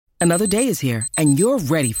Another day is here, and you're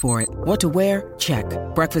ready for it. What to wear? Check.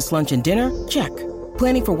 Breakfast, lunch, and dinner? Check.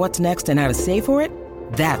 Planning for what's next and how to save for it?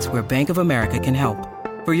 That's where Bank of America can help.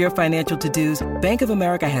 For your financial to-dos, Bank of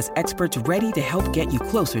America has experts ready to help get you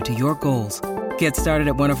closer to your goals. Get started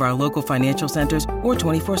at one of our local financial centers or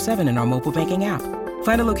 24/7 in our mobile banking app.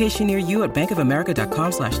 Find a location near you at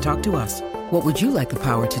bankofamerica.com/talktous. What would you like the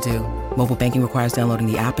power to do? Mobile banking requires downloading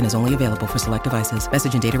the app and is only available for select devices.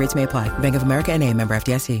 Message and data rates may apply. Bank of America N.A., member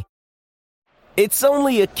FDIC. It's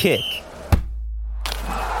only a kick,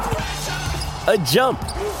 a jump,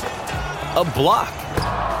 a block.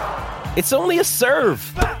 It's only a serve.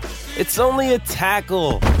 It's only a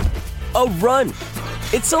tackle, a run.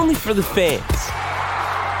 It's only for the fans.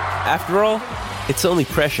 After all, it's only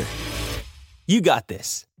pressure. You got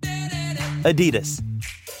this. Adidas.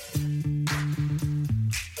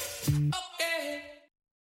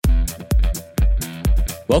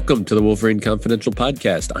 Welcome to the Wolverine Confidential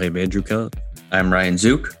Podcast. I am Andrew Kahn. I'm Ryan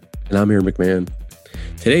Zook. And I'm Aaron McMahon.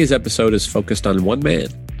 Today's episode is focused on one man,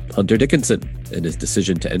 Hunter Dickinson, and his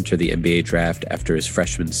decision to enter the NBA draft after his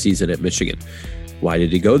freshman season at Michigan. Why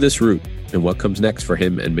did he go this route, and what comes next for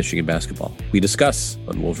him and Michigan basketball? We discuss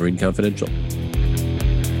on Wolverine Confidential.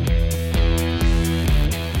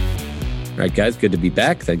 All right, guys, good to be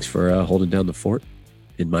back. Thanks for holding down the fort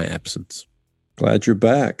in my absence. Glad you're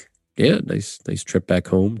back. Yeah, nice trip back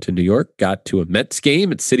home to New York. Got to a Mets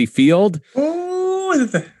game at Citi Field. Oh,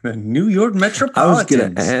 the New York Metropolitans. I was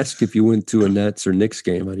going to ask if you went to a Nets or Knicks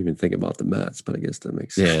game. I didn't even think about the Mets, but I guess that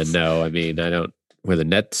makes sense. Yeah, no, I mean, I don't. Were the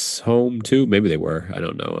Nets home too? Maybe they were. I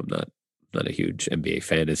don't know. I'm not a huge NBA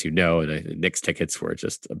fan, as you know, and Knicks tickets were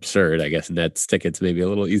just absurd. I guess Nets tickets maybe a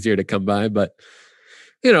little easier to come by, but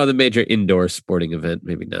you know, the major indoor sporting event,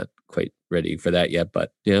 maybe not quite ready for that yet.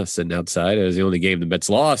 But yeah, sitting outside. It was the only game the Mets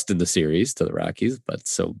lost in the series to the Rockies, but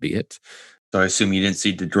so be it. So I assume you didn't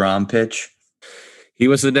see DeGrom pitch? He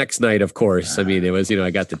was the next night, of course. I mean, it was, I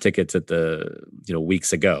got the tickets at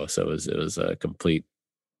weeks ago. So it was a complete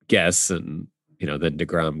guess. And, then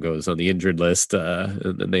DeGrom goes on the injured list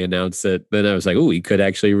and then they announced it. Then I was like, he could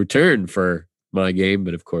actually return for my game.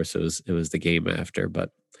 But of course it was the game after. But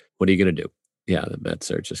what are you going to do? Yeah, the Mets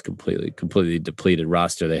are just completely depleted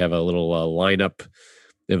roster. They have a little lineup.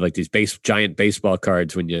 They have like these giant baseball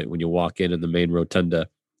cards when you walk in the main rotunda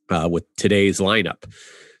with today's lineup.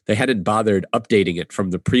 They hadn't bothered updating it from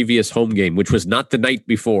the previous home game, which was not the night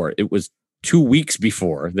before. It was 2 weeks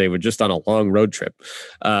before. They were just on a long road trip.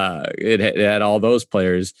 It had all those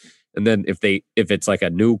players. And then if it's like a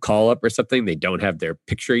new call up or something, they don't have their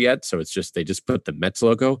picture yet. So they just put the Mets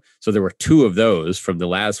logo. So there were 2 of those from the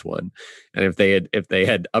last one. And if they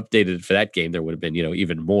had updated it for that game, there would have been,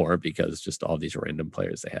 even more because just all these random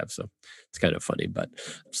players they have. So it's kind of funny, but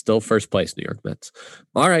still first place, New York Mets.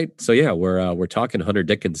 All right. So yeah, we're talking Hunter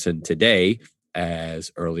Dickinson today,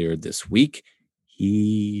 as earlier this week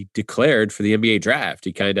he declared for the NBA draft.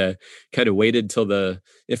 He kind of waited till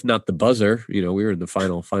if not the buzzer, we were in the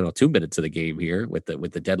final 2 minutes of the game here with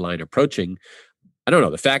the deadline approaching. I don't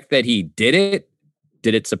know. The fact that he did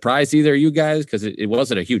it surprise either of you guys? Because it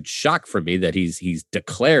wasn't a huge shock for me that he's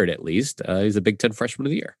declared, at least. He's a Big Ten Freshman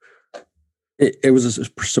of the Year. It was a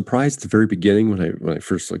surprise at the very beginning when I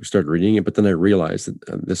first started reading it, but then I realized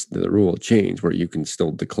that the rule changed where you can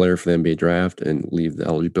still declare for the NBA draft and leave the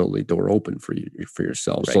eligibility door open for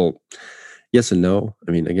yourself. Right. So yes and no.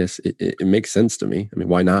 I mean, I guess it makes sense to me. I mean,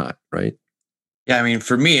 why not? Right. Yeah. I mean,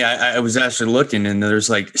 for me, I was actually looking and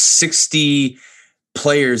there's like 60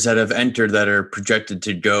 players that have entered that are projected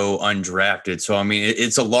to go undrafted. So, I mean,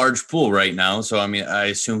 it's a large pool right now. So, I mean, I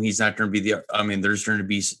assume he's not going to be there's going to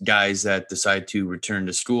be guys that decide to return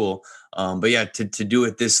to school. But yeah, to do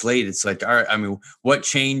it this late, it's like, all right, I mean, what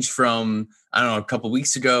changed from, I don't know, a couple of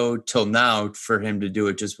weeks ago till now for him to do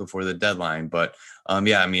it just before the deadline? But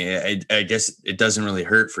yeah, I mean, I guess it doesn't really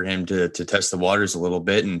hurt for him to test the waters a little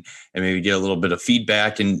bit and maybe get a little bit of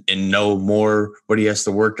feedback and know more what he has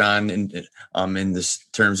to work on in this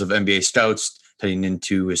terms of NBA scouts heading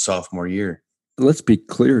into his sophomore year. Let's be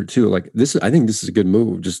clear too. Like I think this is a good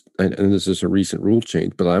move. And this is a recent rule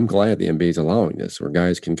change, but I'm glad the NBA is allowing this, where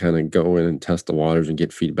guys can kind of go in and test the waters and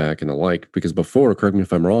get feedback and the like. Because before, correct me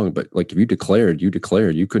if I'm wrong, but like if you declared, you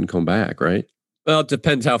couldn't come back, right? Well, it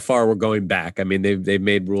depends how far we're going back. I mean, they've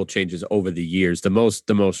made rule changes over the years. The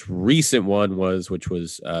most recent one was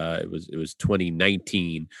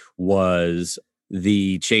 2019 was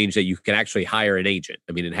the change that you can actually hire an agent.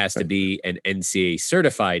 I mean, it has to be an NCAA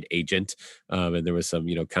certified agent. And there was some,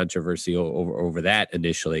 controversy over that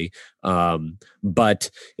initially. But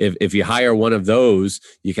if you hire one of those,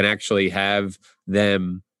 you can actually have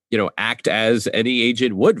them act as any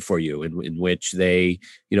agent would for you, in which they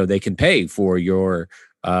can pay for your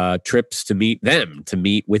trips to meet them, to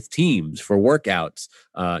meet with teams, for workouts,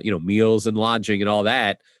 meals and lodging and all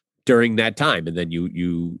that during that time. And then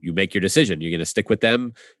you make your decision. You're going to stick with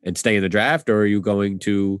them and stay in the draft, or are you going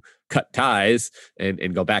to cut ties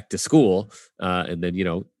and go back to school and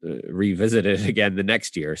then, revisit it again the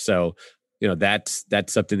next year. So, that's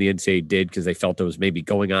something the NCAA did because they felt it was maybe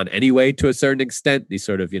going on anyway to a certain extent. These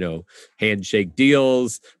sort of, handshake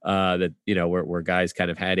deals that, where guys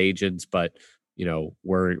kind of had agents, but,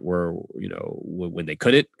 were when they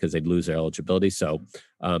couldn't because they'd lose their eligibility. So,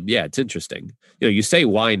 it's interesting. You say,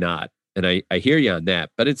 why not? And I hear you on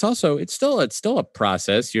that, but it's still a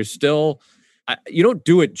process. You don't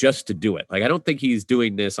do it just to do it. Like, I don't think he's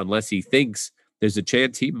doing this unless he thinks there's a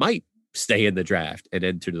chance he might stay in the draft and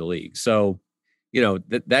enter the league. So,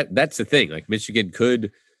 that's the thing. Like, Michigan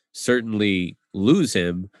could certainly lose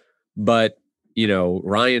him, but,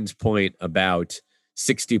 Ryan's point about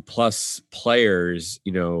 60 plus players,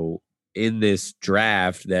 in this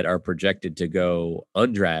draft that are projected to go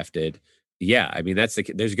undrafted. Yeah. I mean, there's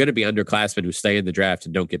going to be underclassmen who stay in the draft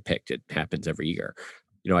and don't get picked. It happens every year.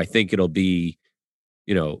 I think it'll be,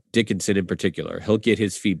 Dickinson in particular. He'll get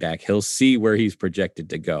his feedback. He'll see where he's projected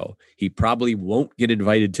to go. He probably won't get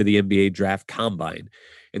invited to the NBA draft combine.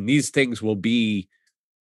 And these things will be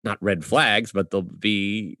not red flags, but they'll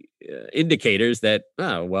be indicators that,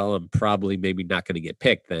 I'm probably maybe not going to get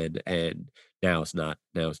picked then. And now is not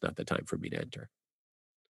the time for me to enter.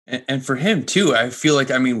 And for him too, I feel like,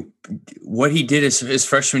 what he did his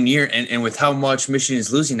freshman year and with how much Michigan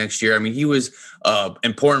is losing next year, he was an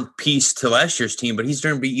important piece to last year's team, but he's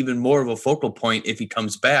going to be even more of a focal point if he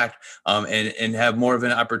comes back and have more of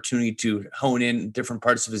an opportunity to hone in different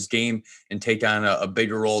parts of his game and take on a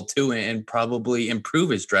bigger role too, and probably improve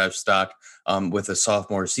his draft stock with a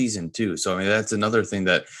sophomore season too. So, that's another thing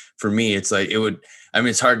that for me, it's like,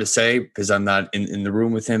 it's hard to say because I'm not in the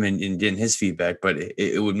room with him and getting his feedback, but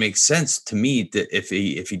it would make sense to me that if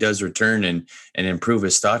he does return and improve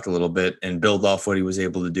his stock a little bit and build off what he was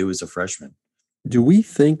able to do as a freshman. Do we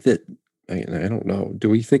think that, I don't know, do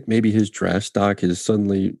we think maybe his draft stock has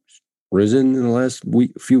suddenly risen in the last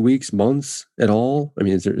few weeks, months at all?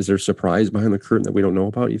 Is there surprise behind the curtain that we don't know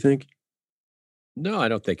about, you think? No, I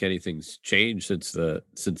don't think anything's changed since the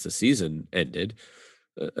season ended.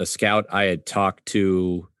 A scout I had talked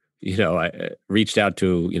to, I reached out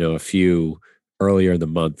to, a few earlier in the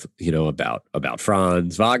month, about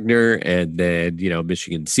Franz Wagner and then,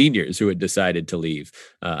 Michigan seniors who had decided to leave,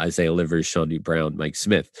 Isaiah Livers, Shawnee Brown, Mike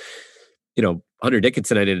Smith. Hunter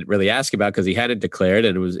Dickinson, I didn't really ask about because he hadn't declared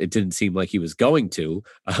and it didn't seem like he was going to.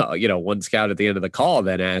 One scout at the end of the call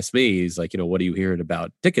then asked me, he's like, what are you hearing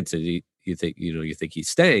about Dickinson? You think he's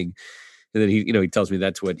staying? And then he tells me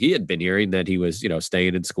that's what he had been hearing, that he was,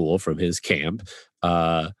 staying in school from his camp,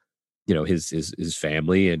 his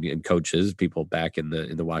family and coaches, people back in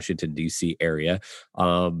the Washington, D.C. area.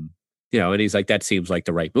 And he's like, that seems like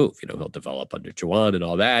the right move. He'll develop under Juwan and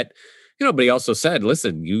all that, but he also said,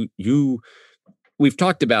 listen, we've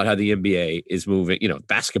talked about how the NBA is moving,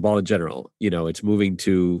 basketball in general, it's moving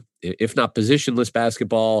to, if not positionless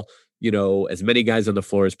basketball, as many guys on the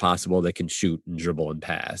floor as possible that can shoot and dribble and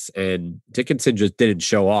pass. And Dickinson just didn't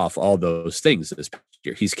show off all those things this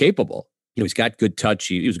year. He's capable. He's got good touch.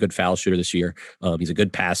 He was a good foul shooter this year. He's a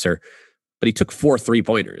good passer, but he took 4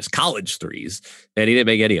 3-pointers, college threes, and he didn't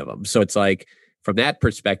make any of them. So it's like, from that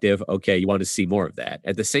perspective, okay, you want to see more of that.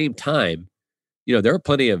 At the same time, there are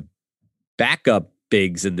plenty of backup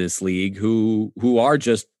bigs in this league who are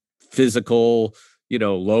just physical,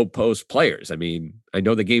 low post players. I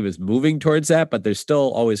know the game is moving towards that, but there's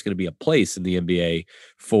still always going to be a place in the NBA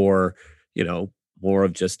for, more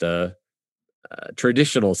of just a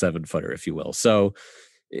traditional 7-footer, if you will. So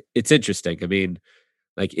it's interesting.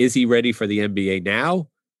 Is he ready for the NBA now?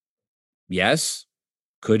 Yes.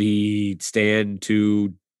 Could he stand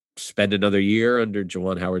to spend another year under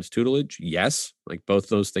Juwan Howard's tutelage? Yes. Both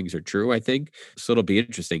those things are true, I think. So it'll be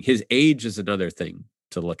interesting. His age is another thing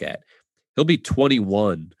to look at. He'll be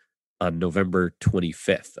 21 on November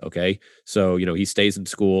 25th. Okay. So, he stays in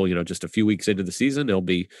school, just a few weeks into the season, he'll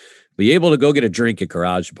be able to go get a drink at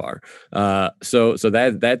Garage Bar. So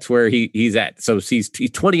that's where he's at. So he's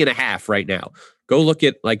 20 and a half right now. Go look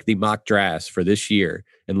at the mock drafts for this year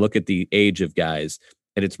and look at the age of guys.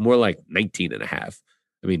 And it's more like 19 and a half.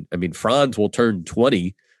 Franz will turn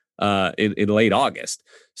 20 in late August.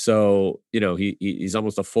 So, he's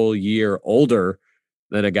almost a full year older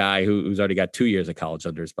than a guy who's already got 2 years of college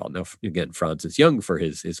under his belt. Now, again, Franz is young for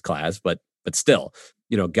his class, but still,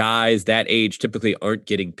 guys that age typically aren't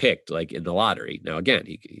getting picked like in the lottery. Now, again,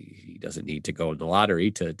 he doesn't need to go in the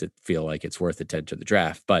lottery to feel like it's worth it to enter the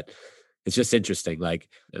draft, but it's just interesting. Like,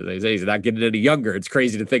 as they say, he's not getting any younger. It's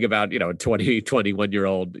crazy to think about, a 20,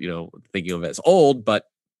 21-year-old, thinking of as old, but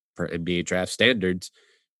for NBA draft standards,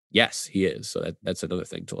 yes, he is. So that's another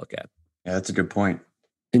thing to look at. Yeah, that's a good point.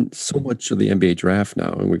 And so much of the NBA draft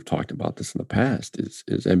now, and we've talked about this in the past, is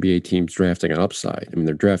NBA teams drafting on upside. I mean,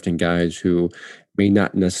 they're drafting guys who may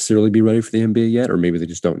not necessarily be ready for the NBA yet, or maybe they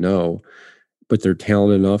just don't know, but they're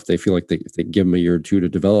talented enough. They feel like if they give them a year or two to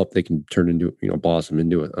develop, they can turn into, blossom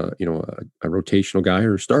into a rotational guy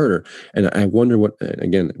or a starter. And I wonder what,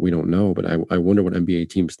 again, we don't know, but I wonder what NBA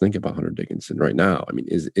teams think about Hunter Dickinson right now. I mean,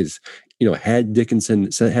 had Dickinson,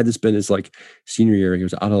 had this been his like senior year, he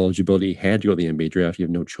was out of eligibility, had to go to the NBA draft, you have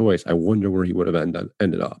no choice. I wonder where he would have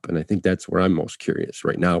ended up. And I think that's where I'm most curious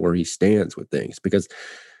right now, where he stands with things, because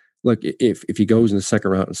look, if he goes in the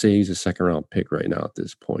second round, and say he's a second round pick right now at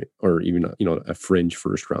this point, or even a fringe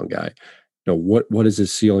first round guy, what is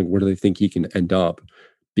his ceiling? Where do they think he can end up?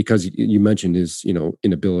 Because you mentioned his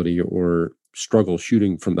inability or struggle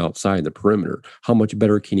shooting from the outside the perimeter. How much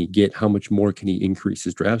better can he get? How much more can he increase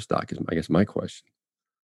his draft stock? Is I guess my question.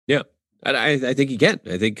 Yeah, I think he can.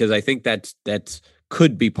 I think that's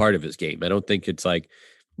could be part of his game. I don't think it's like,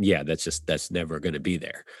 yeah, that's never going to be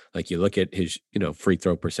there. Like, you look at his, free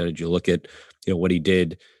throw percentage, you look at, what he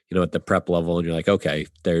did, at the prep level, and you're like, okay,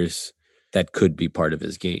 that could be part of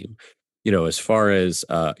his game. As far as,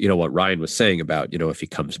 what Ryan was saying about, if he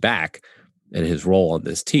comes back and his role on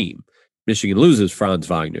this team, Michigan loses Franz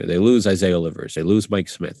Wagner. They lose Isaiah Livers. They lose Mike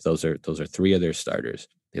Smith. Those are three of their starters.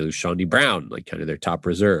 They lose Shawnee Brown, like kind of their top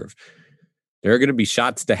reserve. There are going to be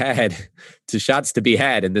shots to be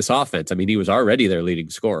had in this offense. I mean, he was already their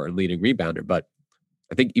leading scorer and leading rebounder, but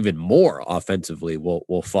I think even more offensively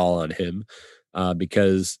will fall on him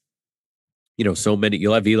because, so many,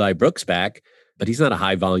 you'll have Eli Brooks back, but he's not a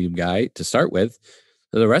high volume guy to start with.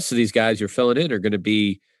 The rest of these guys you're filling in are going to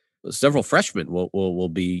be several freshmen will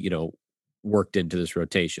be, worked into this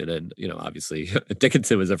rotation. And, obviously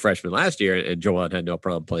Dickinson was a freshman last year and Joanne had no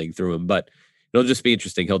problem playing through him, but it'll just be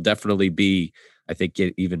interesting. He'll definitely be, I think,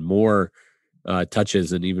 get even more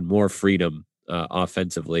touches and even more freedom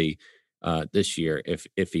offensively this year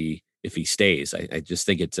if he stays. I just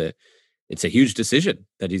think it's a huge decision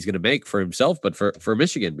that he's going to make for himself, but for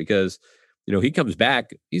Michigan, because he comes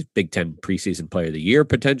back. He's Big Ten preseason player of the year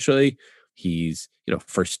potentially. He's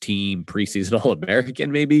first team preseason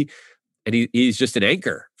All-American maybe, and he's just an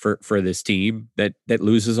anchor for this team that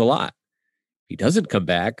loses a lot. He doesn't come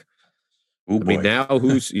back. Ooh, I mean, now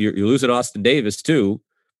you're losing Austin Davis too.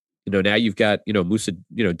 Now you've got, Moussa,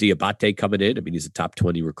 Diabate coming in. I mean, he's a top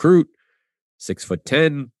 20 recruit,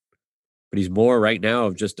 6'10", but he's more right now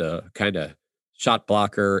of just a kind of shot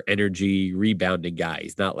blocker, energy, rebounding guy.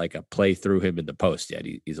 He's not like a play through him in the post yet.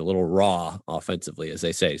 He's a little raw offensively, as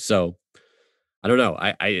they say. So I don't know.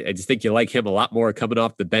 I just think you like him a lot more coming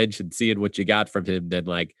off the bench and seeing what you got from him than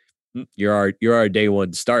like, you're our day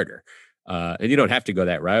one starter. And you don't have to go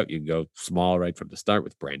that route. You can go small right from the start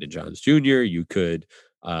with Brandon Johns Jr. You could,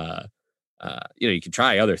 you can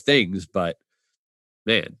try other things, but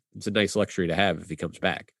man, it's a nice luxury to have if he comes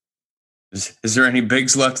back. Is there any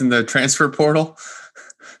bigs left in the transfer portal?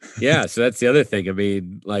 Yeah. So that's the other thing. I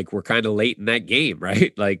mean, like, we're kind of late in that game,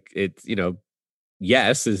 right? Like, it's,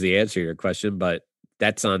 yes is the answer to your question, but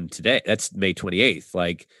that's on today. That's May 28th.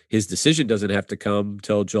 Like, his decision doesn't have to come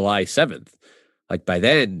till July 7th. Like, by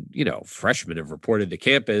then, freshmen have reported to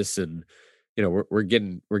campus, and we're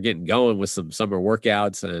getting going with some summer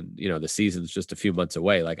workouts, and the season's just a few months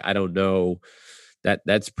away. Like, I don't know,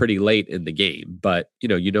 that's pretty late in the game, but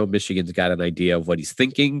Michigan's got an idea of what he's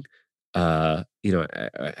thinking. You'd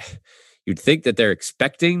think that they're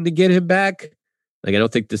expecting to get him back. Like, I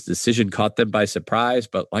don't think this decision caught them by surprise,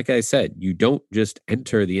 but like I said, you don't just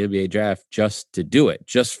enter the NBA draft just to do it,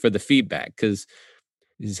 just for the feedback, because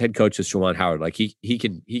his head coach is Juwan Howard. Like, he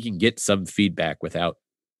can get some feedback without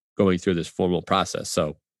going through this formal process.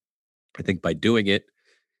 So I think by doing it,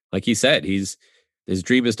 like he said, his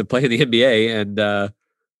dream is to play in the NBA, and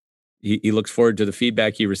he looks forward to the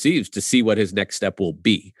feedback he receives to see what his next step will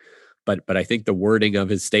be. But I think the wording of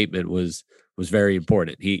his statement was very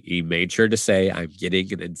important. He made sure to say, I'm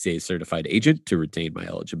getting an NCAA certified agent to retain my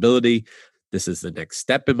eligibility. This is the next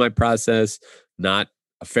step in my process, not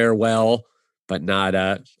a farewell, but not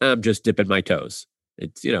I'm just dipping my toes.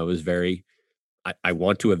 It's, it was very, I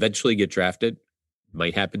want to eventually get drafted.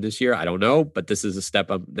 Might happen this year. I don't know, but this is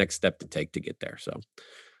next step to take to get there. So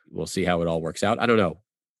we'll see how it all works out. I don't know.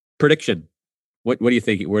 Prediction. What do you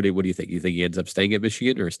think? What do you think? You think he ends up staying at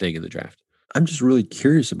Michigan or staying in the draft? I'm just really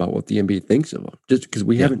curious about what the NBA thinks of him, just because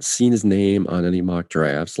we haven't seen his name on any mock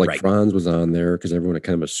drafts. Like Franz was on there because everyone had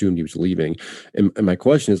kind of assumed he was leaving. And my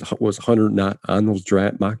question is, was Hunter not on those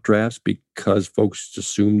mock drafts because folks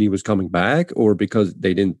assumed he was coming back, or because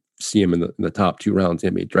they didn't see him in the top 2 rounds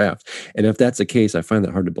of the NBA draft? And if that's the case, I find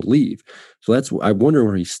that hard to believe. So I wonder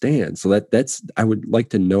where he stands. So that's I would like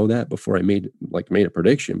to know that before I made a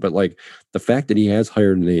prediction. But like the fact that he has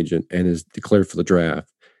hired an agent and is declared for the draft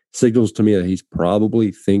signals to me that he's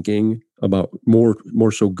probably thinking about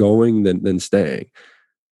more so going than staying.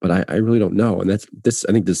 But I really don't know. And I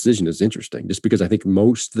think decision is interesting just because I think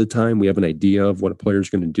most of the time we have an idea of what a player is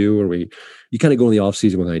going to do, or you kind of go in the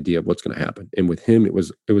offseason with an idea of what's going to happen. And with him, it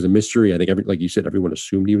was a mystery. I think like you said, everyone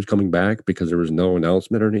assumed he was coming back because there was no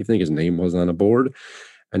announcement or anything. His name wasn't on a board.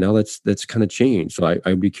 And now that's kind of changed. So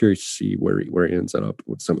I'd be curious to see where he ends up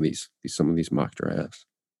with some of these mock drafts.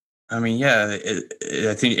 I mean, yeah,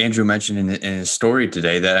 I think Andrew mentioned in his story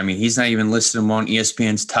today that, I mean, he's not even listed among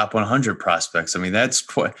ESPN's top 100 prospects. I mean, that's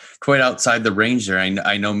quite outside the range there.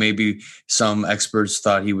 I know maybe some experts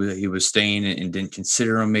thought he was staying and didn't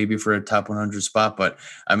consider him maybe for a top 100 spot. But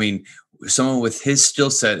I mean, someone with his skill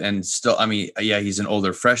set and still, I mean, yeah, he's an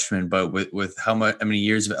older freshman, but with how many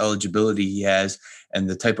years of eligibility he has and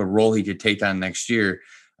the type of role he could take on next year,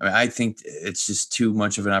 I mean, I think it's just too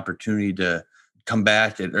much of an opportunity to come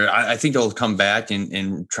back, or I think he'll come back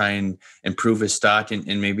and try and improve his stock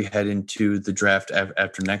and maybe head into the draft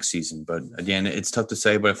after next season. But again, it's tough to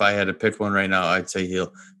say. But if I had to pick one right now, I'd say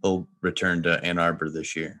he'll return to Ann Arbor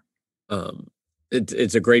this year.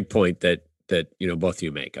 It's a great point that both of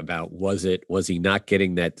you make about was he not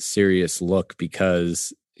getting that serious look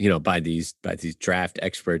because by these draft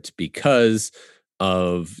experts because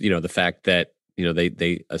of the fact that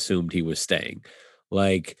they assumed he was staying.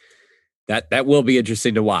 Like that will be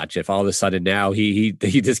interesting to watch if all of a sudden now he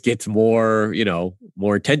just gets more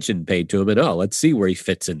attention paid to him, and let's see where he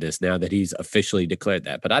fits in this now that he's officially declared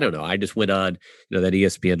that. But I don't know. I just went on that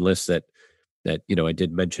ESPN list that I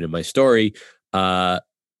did mention in my story. All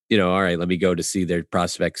right, let me go to see their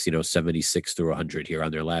prospects, 76 through 100 here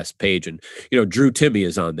on their last page. And, Drew Timme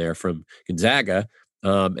is on there from Gonzaga.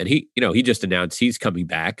 And he just announced he's coming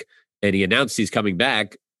back, and he announced he's coming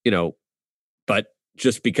back, but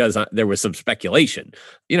just because there was some speculation,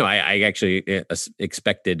 I actually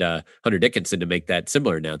expected Hunter Dickinson to make that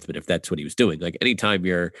similar announcement if that's what he was doing. Like anytime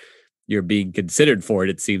you're being considered for it,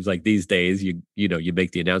 it seems like these days you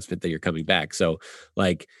make the announcement that you're coming back. So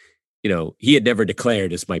like, he had never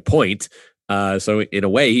declared is my point. So in a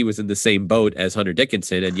way he was in the same boat as Hunter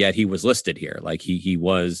Dickinson, and yet he was listed here. Like he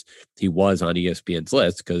was on ESPN's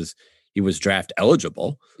list because he was draft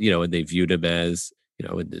eligible, and they viewed him as,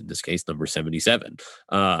 in this case, number 77.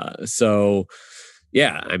 So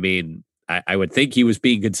yeah, I mean, I would think he was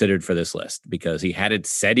being considered for this list because he hadn't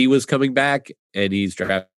said he was coming back and he's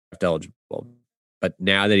draft eligible. But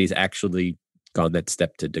now that he's actually gone that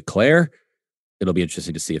step to declare, it'll be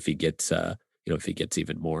interesting to see if he gets,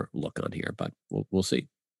 even more look on here, but we'll see.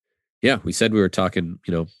 Yeah, we said we were talking,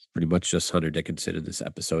 pretty much just Hunter Dickinson in this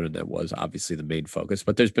episode, and that was obviously the main focus.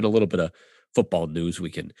 But there's been a little bit of football news we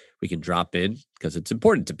can drop in because it's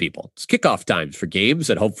important to people. It's kickoff times for games,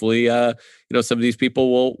 and hopefully, some of these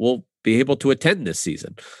people will be able to attend this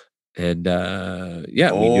season. And we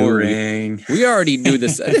already knew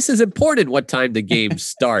this. This is important. What time the game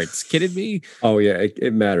starts? Kidding me? Oh yeah,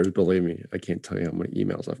 it matters. Believe me, I can't tell you how many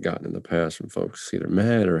emails I've gotten in the past from folks either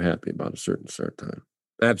mad or happy about a certain start time.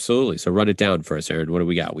 Absolutely. So run it down for us, Aaron. What do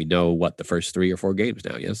we got? We know the first 3 or 4 games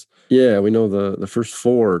now. Yes. Yeah, we know the first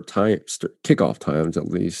 4 kickoff times at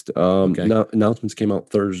least. Okay. Now, announcements came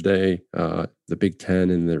out Thursday. The Big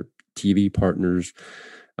Ten and their TV partners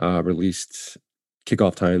released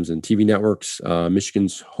kickoff times and TV networks.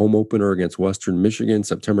 Michigan's home opener against Western Michigan,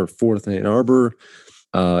 September 4th in Ann Arbor,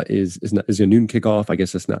 is a noon kickoff. I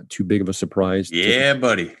guess that's not too big of a surprise. Yeah,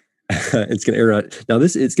 buddy. It's going to air it's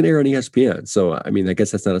going to air on ESPN. So, I mean, I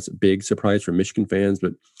guess that's not a big surprise for Michigan fans,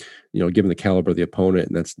 but, given the caliber of the opponent,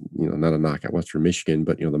 and that's, not a knock at Western Michigan,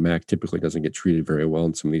 but, the MAC typically doesn't get treated very well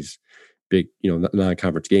in some of these big,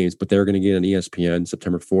 non-conference games, but they're going to get on ESPN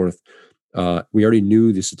September 4th. We already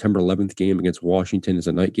knew the September 11th game against Washington is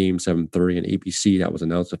a night game, 7:30 on ABC. That was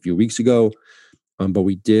announced a few weeks ago. But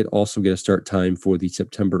we did also get a start time for the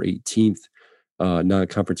September 18th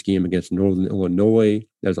non-conference game against Northern Illinois.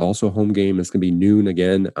 That's also a home game. It's going to be noon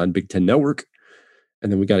again on Big Ten Network.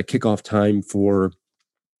 And then we got a kickoff time for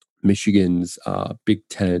Michigan's Big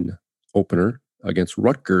Ten opener against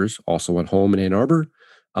Rutgers, also at home in Ann Arbor.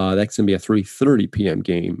 That's going to be a 3:30 p.m.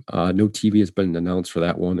 game. No TV has been announced for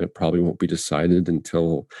that one. It probably won't be decided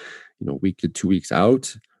until, a week to 2 weeks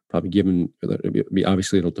out. Probably given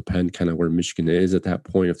obviously it'll depend kind of where Michigan is at that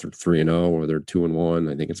point. If they're 3-0 or they're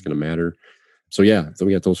 2-1, I think it's going to matter. So yeah, so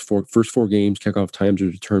we got those first four games. Kickoff times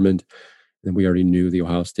are determined. And we already knew the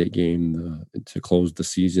Ohio State game to close the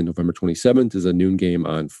season, November 27th, is a noon game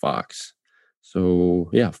on Fox. So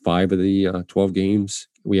yeah, 5 of the 12 games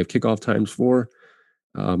we have kickoff times for.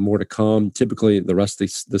 More to come. Typically, the rest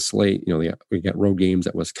of the slate, we got road games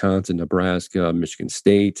at Wisconsin, Nebraska, Michigan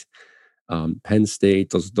State, Penn State.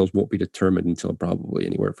 Those won't be determined until probably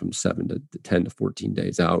anywhere from 7 to 10 to 14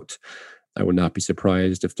 days out. I would not be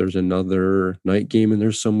surprised if there's another night game in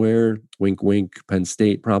there somewhere. Wink, wink. Penn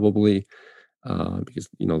State probably, because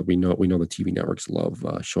we know the TV networks love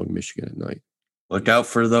showing Michigan at night. Look out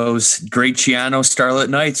for those great Chiano Starlit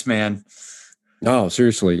Nights, man. Oh,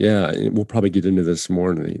 seriously, yeah. We'll probably get into this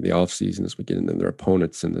more in the offseason as we get into their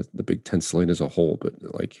opponents and the Big Ten slate as a whole. But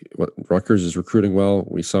Rutgers is recruiting well.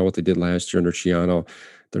 We saw what they did last year under Chiano.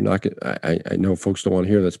 They're not. I know folks don't want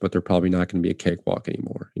to hear this, but they're probably not going to be a cakewalk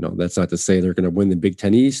anymore. That's not to say they're going to win the Big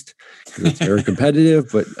Ten East. It's very competitive,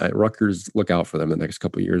 but Rutgers, look out for them the next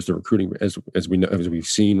couple of years. They're recruiting, as we know, as we've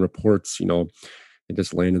seen reports. They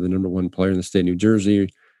just landed the number 1 player in the state of New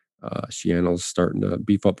Jersey. Chiano's starting to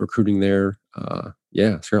beef up recruiting there.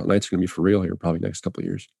 Scarlet Knights are going to be for real here probably next couple of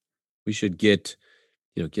years. We should get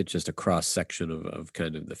just a cross section of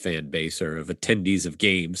kind of the fan base or of attendees of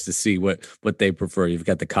games to see what they prefer. You've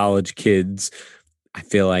got the college kids. I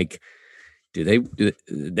feel like they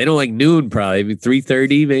don't like noon probably.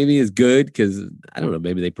 3:30 maybe is good because I don't know,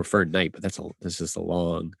 maybe they prefer night, but that's just a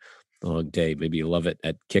long day. Maybe you love it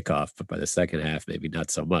at kickoff, but by the second half, maybe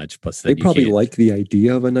not so much. Plus, they probably like the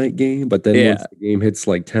idea of a night game, but then once the game hits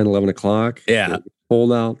like 10, 11 o'clock,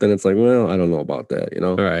 hold out, then it's like, well, I don't know about that,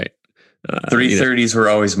 All right. 3:30s were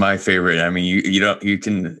always my favorite. I mean, you don't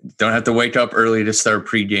have to wake up early to start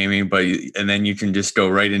pre-gaming, and then you can just go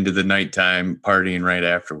right into the nighttime partying right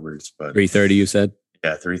afterwards. But 3:30, you said?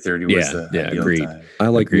 Yeah, 3:30 was the ideal agreed. time. I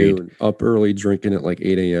like noon, up early, drinking at like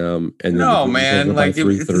 8 a.m. and no, man, like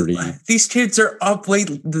 3:30. These kids are up late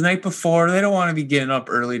the night before. They don't want to be getting up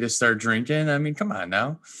early to start drinking. I mean, come on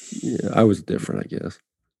now. Yeah, I was different, I guess.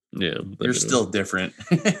 Yeah, you're still different.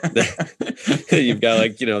 You've got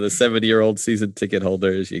like the 70-year-old season ticket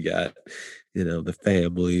holders. You got the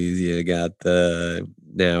families. You got the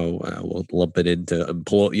we'll lump it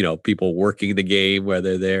into people working the game,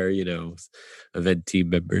 whether they're event team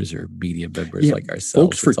members or media members like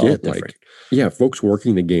ourselves. Folks forget, folks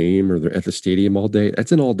working the game or they're at the stadium all day.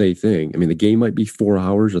 That's an all day thing. I mean, the game might be 4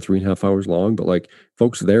 hours or 3.5 hours long, but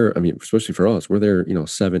folks there, I mean, especially for us, we're there,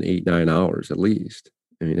 7, 8, 9 hours at least.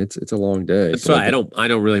 I mean, it's a long day. That's why I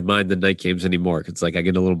don't really mind the night games anymore. It's like I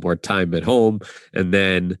get a little more time at home, and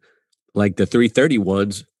then like the 3:30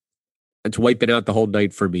 ones, it's wiping out the whole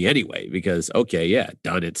night for me anyway. Because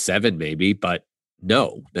done at 7 maybe, but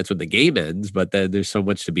no, that's when the game ends. But then there's so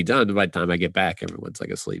much to be done. By the time I get back, everyone's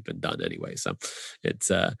like asleep and done anyway. So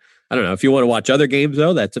it's I don't know. If you want to watch other games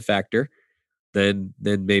though, that's a factor. Then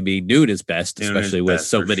maybe noon is best, especially with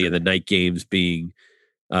so many of the night games being.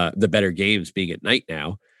 The better games being at night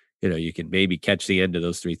now, you can maybe catch the end of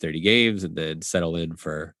those 3:30 games and then settle in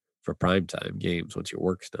for primetime games once your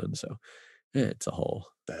work's done. So it's a whole.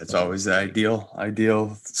 That's always the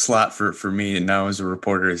ideal slot for me. And now as a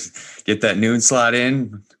reporter is get that noon slot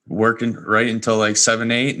in, working right until like 7,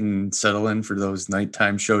 8 and settle in for those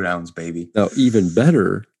nighttime showdowns, baby. Now, even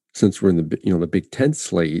better, since we're in the Big Ten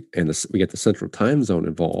slate and we got the Central Time Zone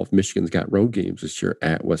involved, Michigan's got road games this year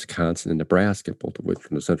at Wisconsin and Nebraska, both of which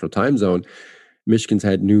from the Central Time Zone. Michigan's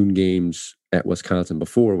had noon games at Wisconsin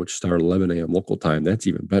before, which start 11 a.m. local time. That's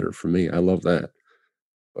even better for me. I love that.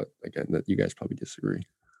 But again, you guys probably disagree.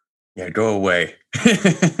 Yeah, go away.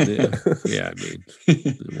 I mean,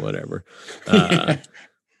 whatever.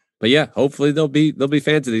 But yeah, hopefully they'll be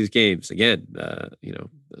fans of these games. Again,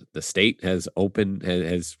 the state has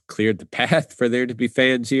cleared the path for there to be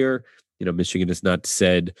fans here. Michigan has not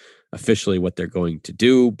said officially what they're going to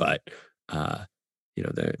do, but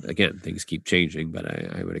again, things keep changing.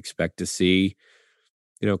 But I would expect to see,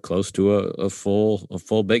 close to a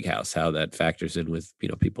full big house. How that factors in with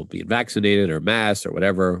people being vaccinated or masked or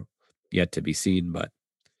whatever, yet to be seen. But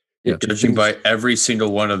yeah, judging by every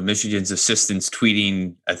single one of Michigan's assistants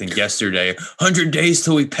tweeting, I think yesterday, 100 days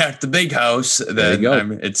till we pack the big house.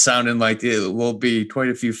 Then it's sounding like it will be quite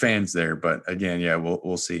a few fans there. But again,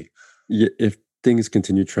 we'll see. Yeah, if things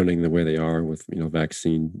continue trending the way they are with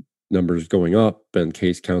vaccine numbers going up and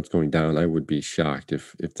case counts going down, I would be shocked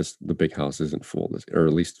if the big house isn't full or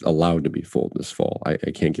at least allowed to be full this fall. I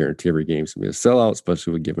can't guarantee every game's gonna be a sellout,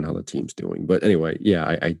 especially given how the team's doing. But anyway,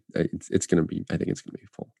 I think it's gonna be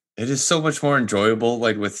full. It is so much more enjoyable,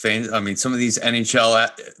 like with fans. I mean, some of these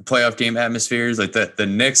NHL playoff game atmospheres, like the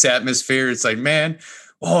Knicks atmosphere, it's like, man,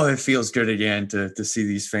 oh, it feels good again to see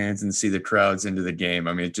these fans and see the crowds into the game.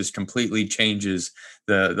 I mean, it just completely changes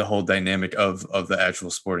the whole dynamic of the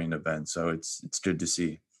actual sporting event. So it's good to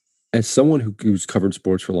see. As someone who's covered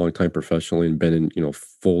sports for a long time professionally and been in,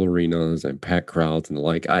 full arenas and packed crowds and the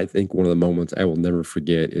like, I think one of the moments I will never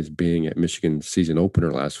forget is being at Michigan's season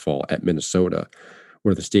opener last fall at Minnesota,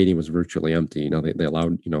 where the stadium was virtually empty. They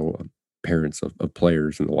allowed, parents of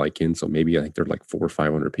players and the like in. So maybe I think there are like 400 or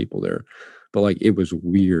 500 people there. But like, it was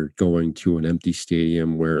weird going to an empty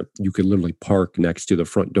stadium where you could literally park next to the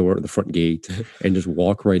front door, the front gate, and just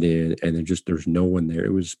walk right in. And there's no one there.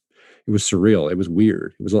 It was surreal. It was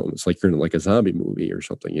weird. It was almost like you're in like a zombie movie or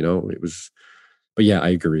something, it was, but yeah, I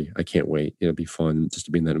agree. I can't wait. It'll be fun just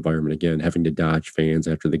to be in that environment again, having to dodge fans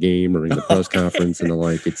after the game or in the press conference and the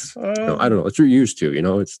like. It's, I don't know. It's what you're used to,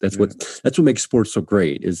 that's what makes sports so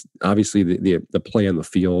great is obviously the play on the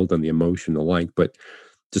field and the emotion, the like, but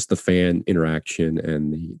just the fan interaction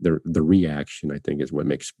and the reaction, I think, is what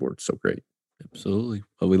makes sports so great. Absolutely.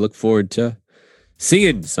 Well, we look forward to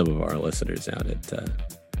seeing some of our listeners out at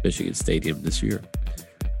Michigan Stadium this year.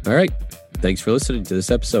 All right. Thanks for listening to this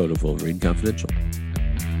episode of Wolverine Confidential.